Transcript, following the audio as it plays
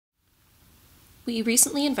We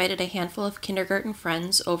recently invited a handful of kindergarten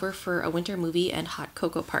friends over for a winter movie and hot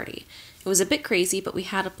cocoa party. It was a bit crazy, but we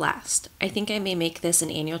had a blast. I think I may make this an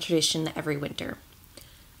annual tradition every winter.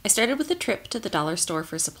 I started with a trip to the dollar store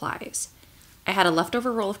for supplies. I had a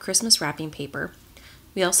leftover roll of Christmas wrapping paper.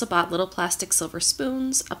 We also bought little plastic silver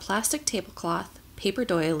spoons, a plastic tablecloth, paper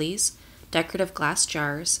doilies, decorative glass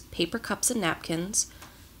jars, paper cups and napkins,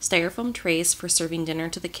 styrofoam trays for serving dinner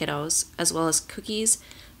to the kiddos, as well as cookies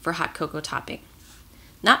for hot cocoa topping.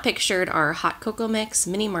 Not pictured are hot cocoa mix,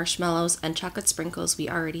 mini marshmallows, and chocolate sprinkles we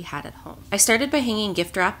already had at home. I started by hanging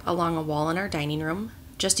gift wrap along a wall in our dining room,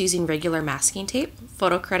 just using regular masking tape.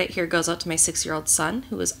 Photo credit here goes out to my 6-year-old son,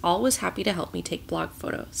 who is always happy to help me take blog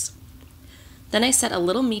photos. Then I set a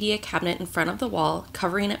little media cabinet in front of the wall,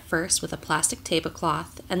 covering it first with a plastic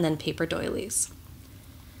tablecloth and then paper doilies.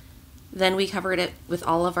 Then we covered it with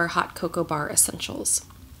all of our hot cocoa bar essentials.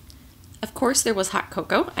 Of course, there was hot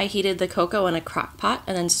cocoa. I heated the cocoa in a crock pot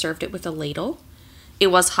and then served it with a ladle. It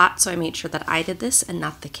was hot, so I made sure that I did this and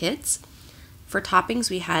not the kids. For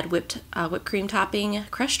toppings, we had whipped cream topping,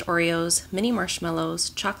 crushed Oreos, mini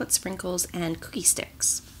marshmallows, chocolate sprinkles, and cookie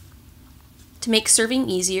sticks. To make serving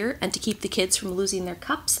easier and to keep the kids from losing their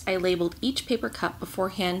cups, I labeled each paper cup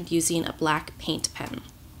beforehand using a black paint pen.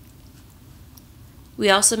 We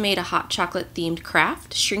also made a hot chocolate themed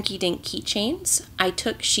craft, Shrinky Dink keychains. I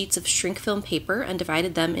took sheets of shrink film paper and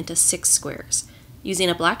divided them into 6 squares. Using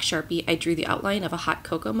a black Sharpie, I drew the outline of a hot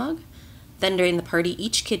cocoa mug. Then during the party,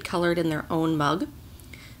 each kid colored in their own mug.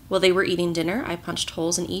 While they were eating dinner, I punched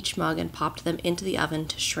holes in each mug and popped them into the oven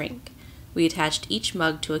to shrink. We attached each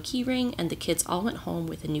mug to a key ring, and the kids all went home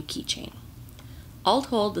with a new keychain. All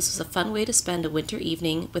told, this was a fun way to spend a winter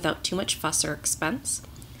evening without too much fuss or expense.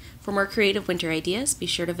 For more creative winter ideas, be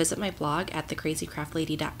sure to visit my blog at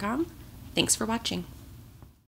thecrazycraftlady.com. Thanks for watching.